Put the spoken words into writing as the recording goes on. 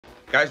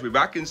Guys, we're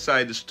back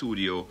inside the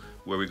studio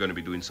where we're going to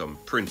be doing some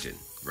printing,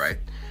 right?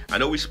 I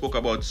know we spoke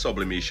about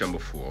sublimation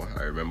before.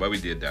 I remember we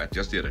did that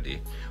just the other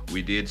day.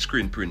 We did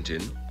screen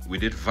printing, we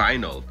did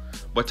vinyl,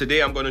 but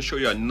today I'm going to show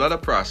you another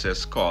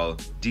process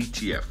called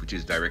DTF, which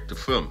is direct to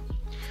film.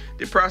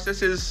 The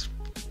process is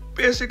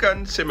basic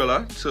and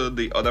similar to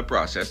the other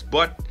process,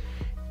 but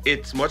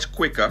it's much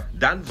quicker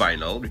than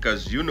vinyl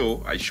because, you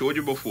know, I showed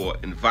you before,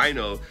 in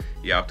vinyl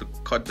you have to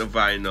cut the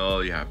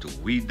vinyl, you have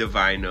to weed the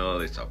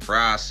vinyl, it's a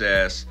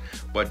process.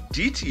 But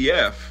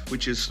DTF,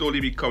 which is slowly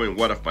becoming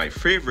one of my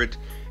favorite,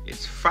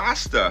 it's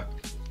faster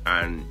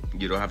and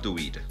you don't have to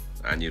weed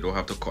and you don't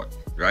have to cut,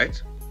 right?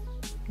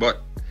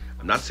 But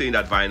I'm not saying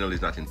that vinyl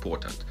is not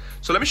important.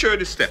 So let me show you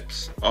the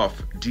steps of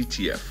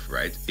DTF,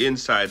 right,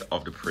 inside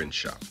of the print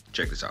shop.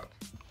 Check this out.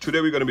 Today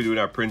we're going to be doing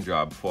our print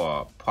job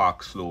for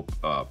Park Slope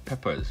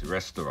Peppers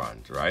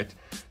restaurant, right?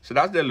 So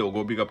that's their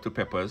logo. Big up to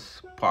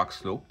Peppers, Park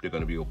Slope. They're going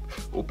to be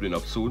opening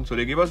up soon. So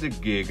they give us a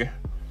gig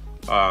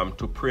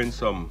to print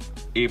some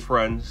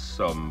aprons,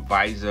 some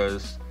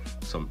visors,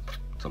 some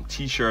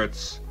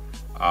t-shirts,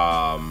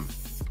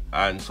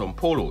 and some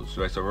polos,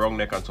 right? So round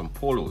neck and some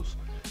polos.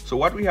 So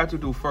what we had to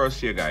do first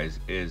here,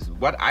 guys, is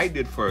what I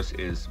did first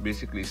is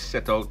basically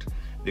set out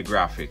the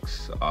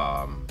graphics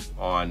on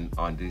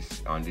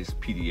this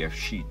PDF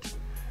sheet,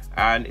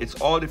 and it's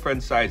all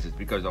different sizes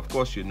because, of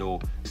course, you know,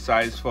 the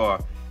size for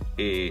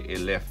a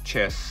left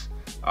chest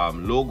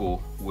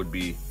logo would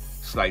be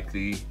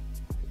slightly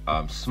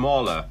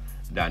smaller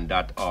than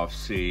that of,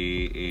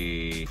 say,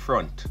 a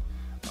front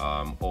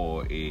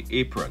or a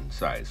apron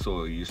size.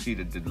 So you see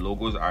that the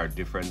logos are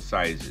different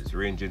sizes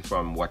ranging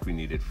from what we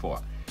need it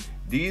for.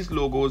 These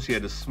logos here,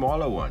 the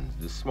smaller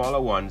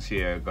ones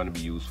here are going to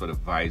be used for the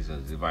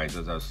visors. The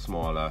visors are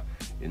smaller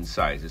in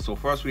sizes. So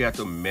first we have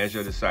to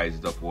measure the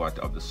sizes of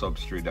the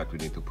substrate that we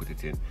need to put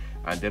it in,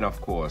 and then of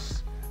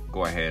course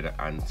go ahead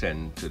and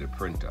send to the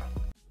printer.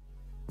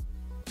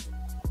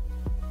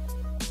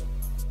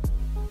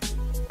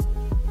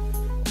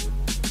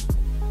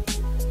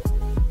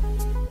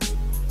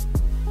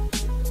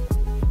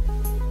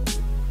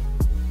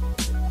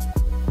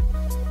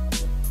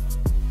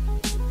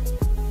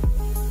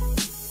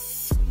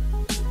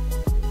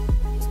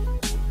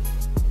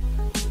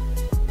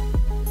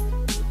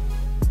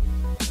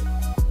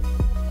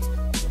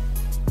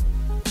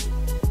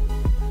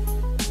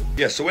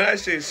 Yeah, so when I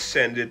say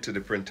send it to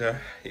the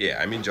printer, yeah,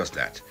 I mean just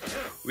that.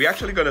 We're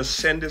actually going to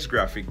send this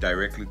graphic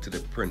directly to the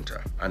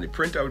printer, and the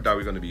printer that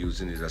we're going to be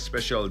using is a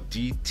special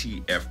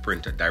DTF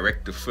printer,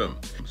 direct to film.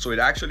 So it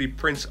actually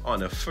prints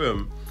on a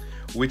film,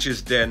 which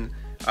is then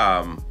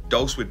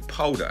doused with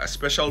powder, a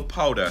special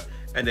powder,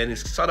 and then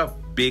it's sort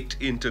of baked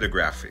into the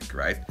graphic,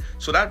 right?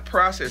 So that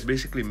process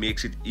basically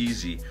makes it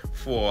easy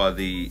for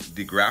the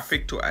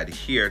graphic to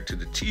adhere to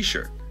the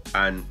t-shirt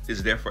and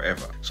is there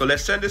forever. So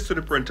let's send this to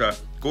the printer,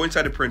 go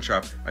inside the print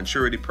shop, and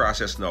show you the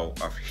process now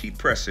of heat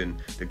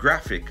pressing the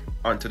graphic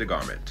onto the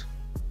garment.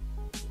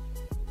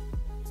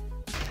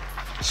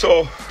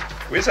 So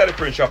we're inside the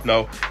print shop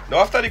now. Now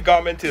after the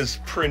garment is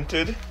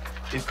printed,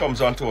 it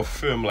comes onto a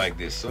film like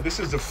this. So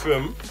this is the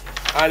film,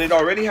 and it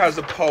already has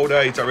the powder,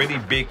 it's already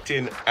baked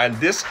in, and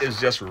this is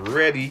just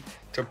ready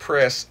to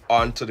press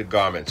onto the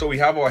garment. So we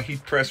have our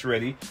heat press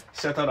ready,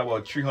 set at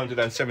about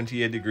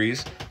 378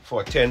 degrees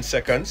for 10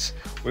 seconds.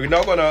 We're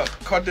now gonna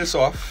cut this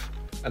off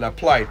and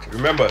apply it.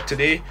 Remember,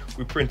 today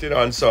we printed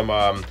on some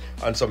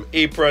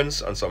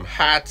aprons, on some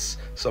hats,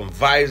 some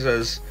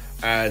visors,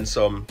 and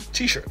some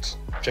t-shirts.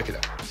 Check it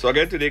out. So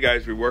again, today,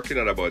 guys, we're working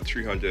at about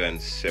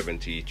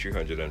 370,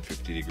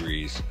 350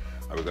 degrees.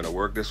 And we're gonna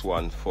work this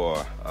one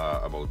for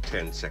about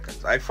 10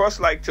 seconds. I first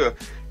like to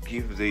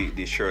give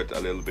the shirt a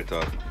little bit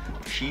of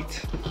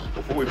heat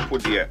before we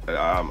put the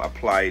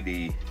apply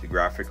the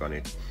graphic on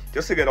it,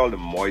 just to get all the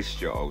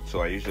moisture out.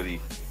 So I usually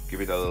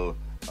give it a little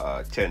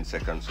 10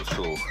 seconds or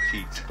so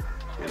heat,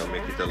 you know,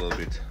 make it a little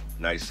bit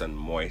nice and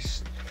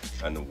moist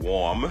and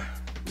warm.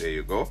 There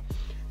you go.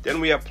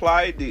 Then we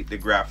apply the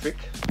graphic,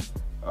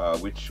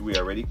 which we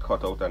already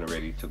cut out and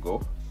ready to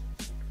go.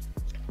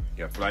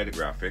 You apply the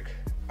graphic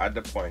at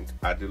the point,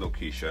 at the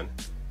location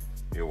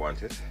you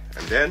want it,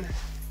 and then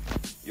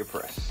you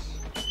press.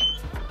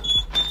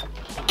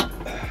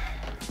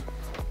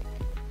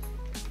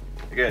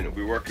 Again,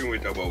 we're working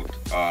with about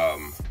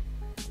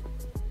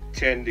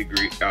 10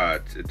 degrees,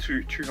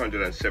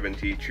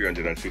 370,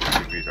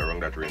 350 degrees,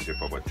 around that range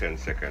for about 10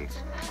 seconds.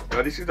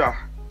 Now this is a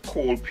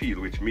cold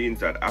peel, which means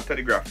that after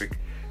the graphic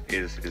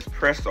is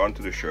pressed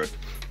onto the shirt,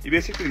 you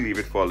basically leave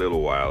it for a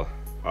little while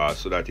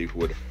so that it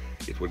would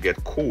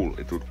get cool,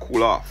 it would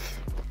cool off,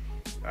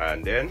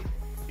 and then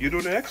you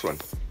do the next one.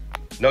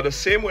 Now the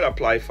same will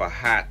apply for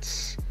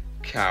hats,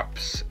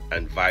 caps,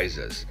 and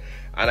visors,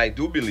 and I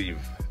do believe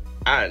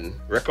and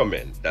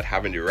recommend that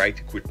having the right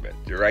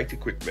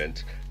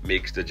equipment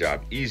makes the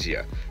job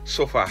easier.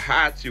 So for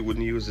hats, you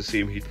wouldn't use the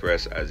same heat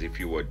press as if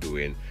you were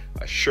doing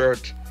a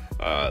shirt.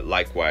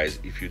 Likewise,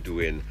 if you're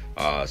doing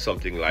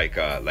something like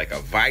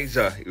a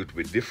visor, it would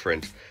be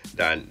different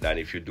than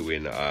if you're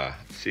doing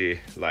say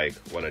like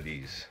one of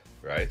these,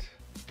 right?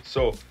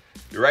 So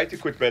the right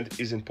equipment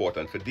is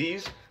important. For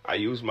these, I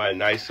use my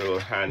nice little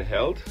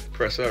handheld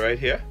presser right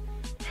here,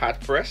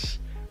 hat press,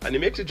 and it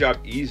makes the job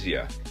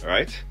easier,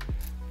 right?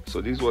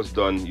 So this was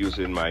done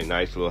using my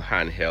nice little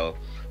handheld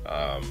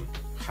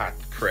hat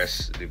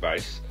press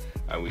device,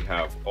 and we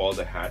have all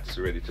the hats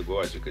ready to go.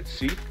 As you can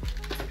see,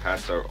 the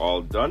hats are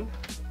all done,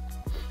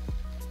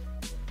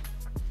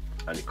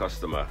 and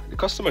the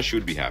customer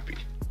should be happy.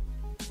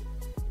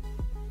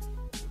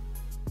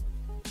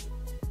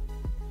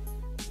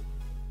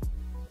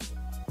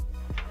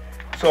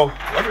 So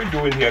what we're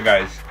doing here,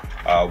 guys,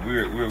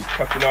 we're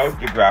cutting out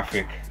the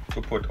graphic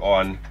to put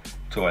on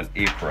to an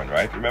apron,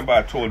 right? Remember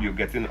I told you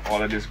getting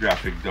all of this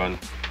graphic done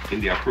in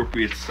the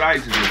appropriate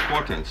size is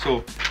important.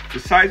 So the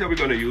size that we're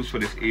going to use for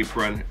this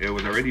apron, it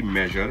was already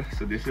measured,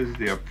 so this is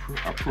the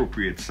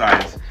appropriate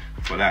size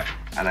for that.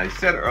 And I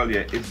said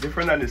earlier, it's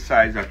different than the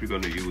size that we're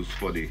going to use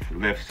for the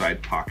left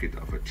side pocket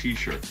of a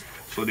t-shirt.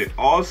 So they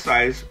all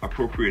size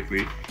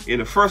appropriately in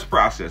the first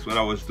process when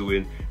I was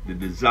doing the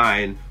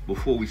design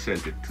before we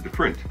sent it to the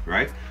print,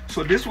 right?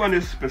 So this one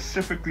is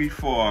specifically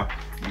for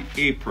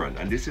the apron,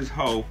 and this is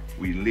how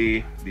we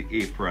lay the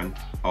apron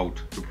out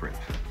to print.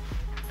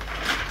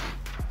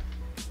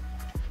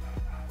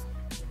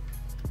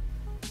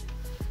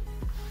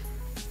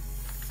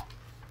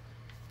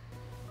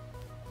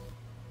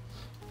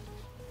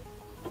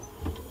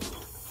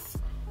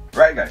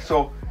 Right, guys,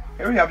 so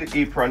here we have the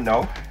apron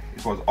now.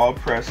 It was all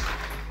pressed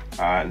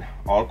and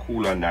all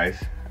cool and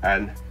nice,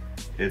 and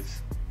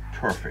it's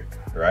perfect,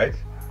 right?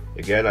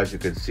 Again, as you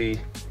can see,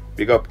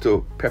 big up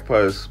to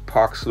Pepper's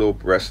Park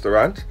Slope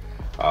restaurant,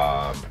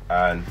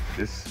 and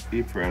this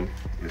apron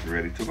is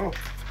ready to go.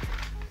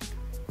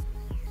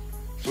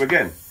 So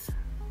again,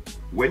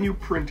 when you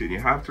print it, you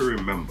have to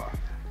remember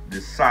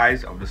the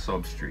size of the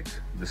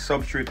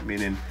substrate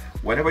meaning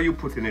whatever you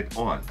put in it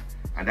on,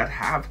 and that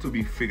have to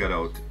be figured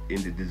out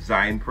in the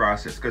design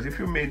process, because if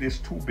you made this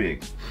too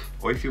big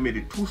or if you made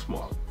it too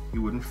small, it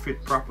wouldn't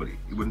fit properly,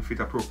 it wouldn't fit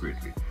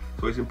appropriately.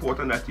 So it's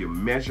important that you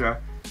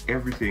measure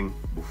everything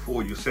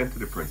before you send to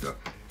the printer.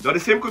 Now the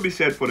same could be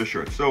said for the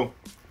shirt. So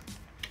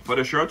for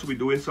the shirts, we're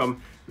doing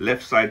some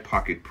left side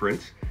pocket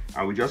prints,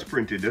 and we just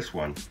printed this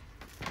one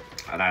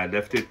and I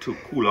left it to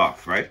cool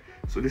off, right?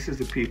 So this is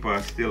the paper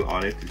still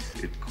on it.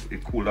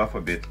 It cooled off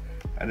a bit,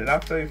 and then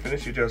after you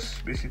finish, you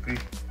just basically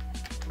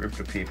rip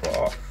the paper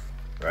off,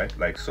 right?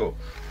 Like so.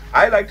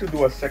 I like to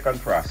do a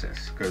second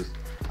process because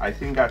I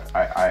think that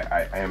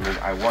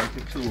I want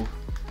it to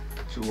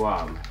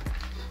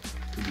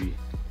be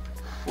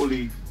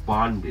fully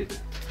bonded.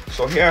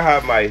 So here I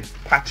have my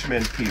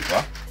parchment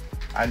paper,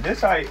 and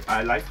this I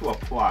like to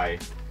apply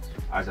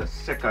as a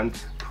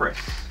second press.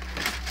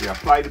 You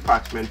apply the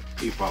parchment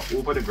paper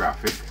over the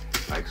graphic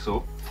like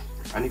so,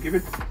 and you give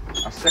it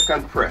a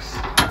second press.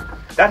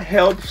 That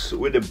helps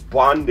with the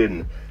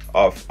bonding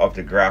of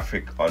the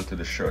graphic onto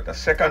the shirt. A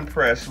second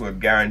press will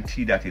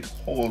guarantee that it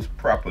holds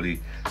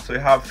properly, so you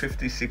have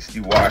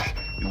 50-60 wash,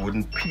 it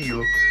wouldn't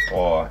peel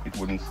or it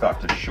wouldn't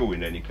start to show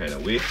in any kind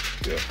of way.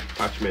 The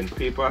parchment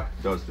paper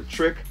does the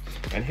trick.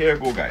 And here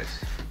you go, guys.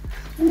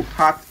 Ooh,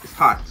 hot, it's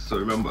hot, so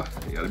remember,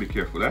 you gotta be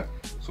careful there.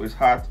 So it's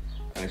hot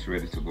and it's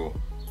ready to go.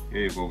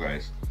 Here you go,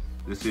 guys.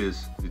 This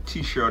is the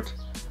t-shirt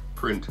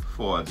print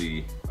for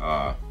the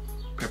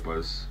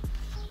Pepper's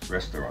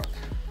restaurant.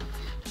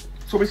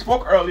 So we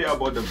spoke earlier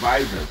about the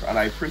visors, and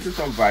I printed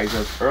some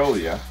visors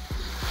earlier.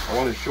 I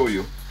want to show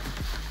you.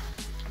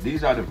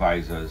 These are the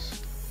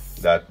visors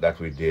that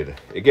we did.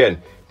 Again,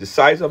 the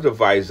size of the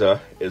visor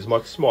is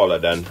much smaller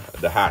than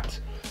the hat.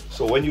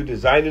 So when you're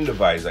designing the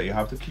visor, you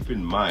have to keep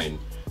in mind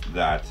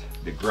that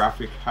the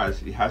graphic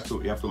you have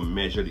to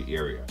measure the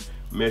area,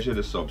 measure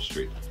the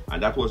substrate,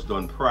 and that was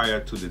done prior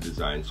to the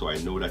design, so I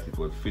know that it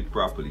will fit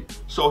properly.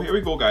 So here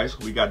we go, guys.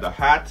 We got the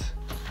hat,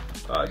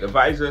 the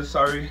visor,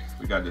 sorry,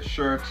 we got the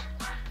shirt,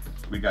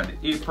 we got the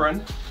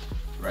apron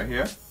right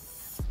here,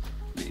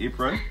 the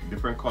apron,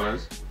 different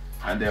colors,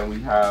 and then we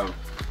have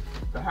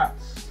the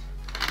hats,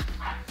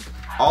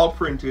 all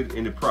printed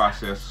in the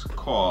process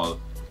called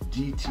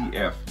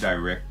DTF,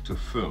 direct to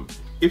film.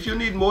 If you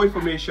need more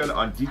information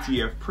on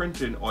DTF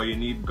printing, or you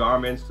need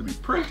garments to be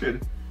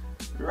printed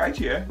right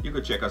here, you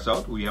could check us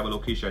out. We have a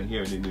location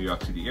here in the New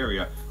York City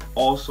area,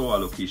 also a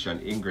location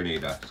in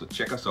Grenada, so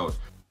check us out.